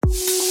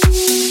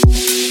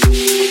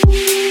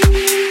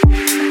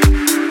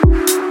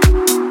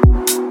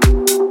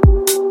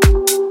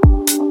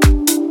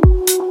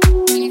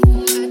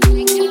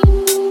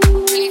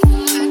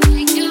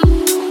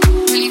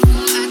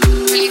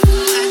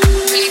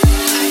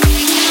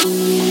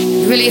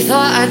Really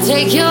thought I'd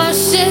take your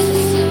shit.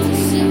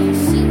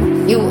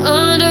 You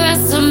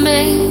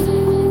underestimate.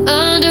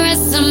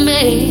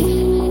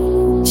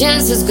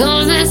 Chances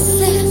gone, that's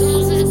it.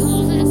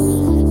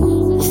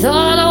 You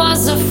thought I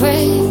was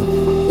afraid.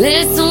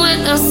 Listen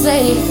when I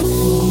say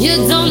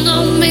you don't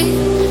know me,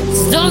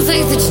 so don't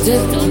think that you do.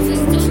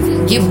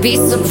 You'd be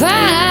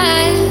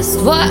surprised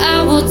what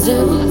I will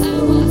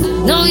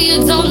do. No,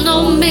 you don't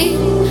know me,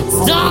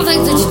 so don't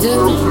think that you do.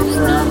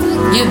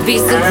 You'd be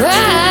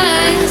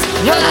surprised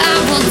what I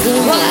will do,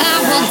 what I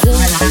will do.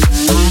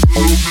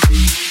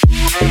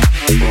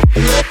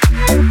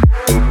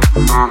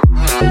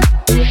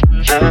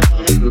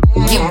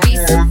 You'd be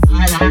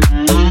surprised.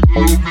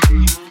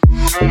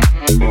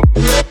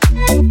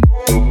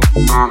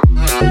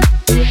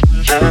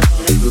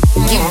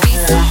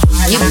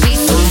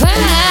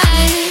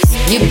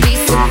 You'd be surprised. You'd be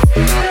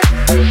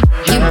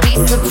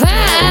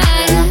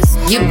surprised.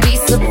 You'd be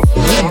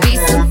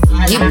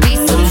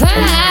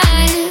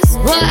surprised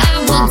what I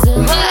will do,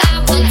 what I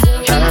will do,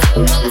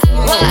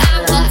 what I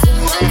will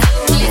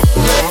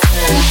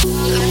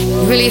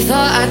do. Really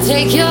thought I'd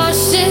take your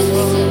shit.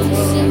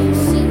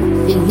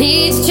 You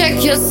need to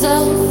check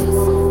yourself.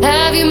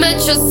 Have you met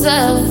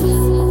yourself?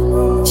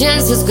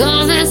 Chances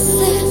gone, that's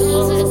it.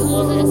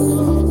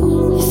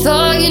 You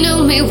thought you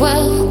knew me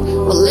well.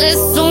 Well,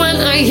 listen when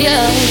I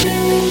yell.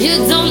 You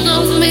don't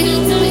know me.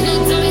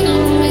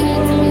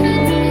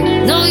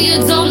 No, you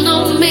don't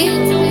know me.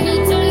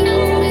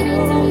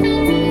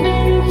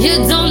 You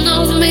don't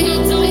know me.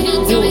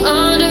 You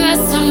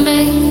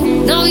underestimate.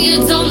 No, you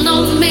don't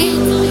know me.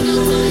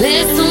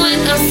 Listen when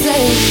I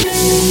say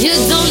you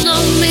don't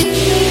know me.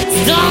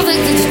 Don't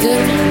think that you do.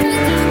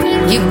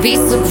 You'd be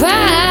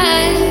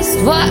surprised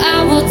what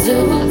I will do.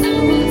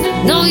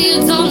 No,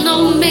 you don't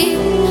know me.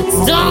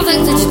 Don't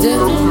think that you do.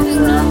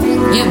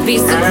 You'd be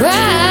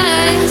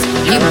surprised.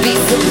 You'd be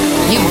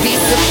surprised. You'd be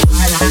surprised.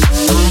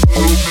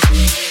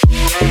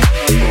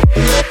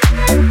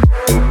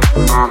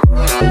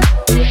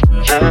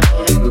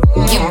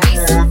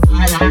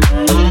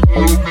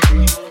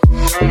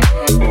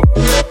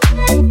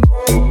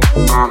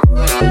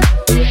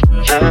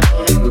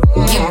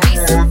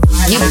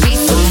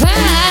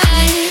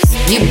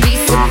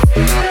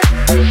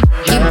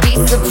 You'd be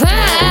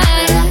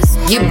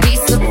surprised. You'd be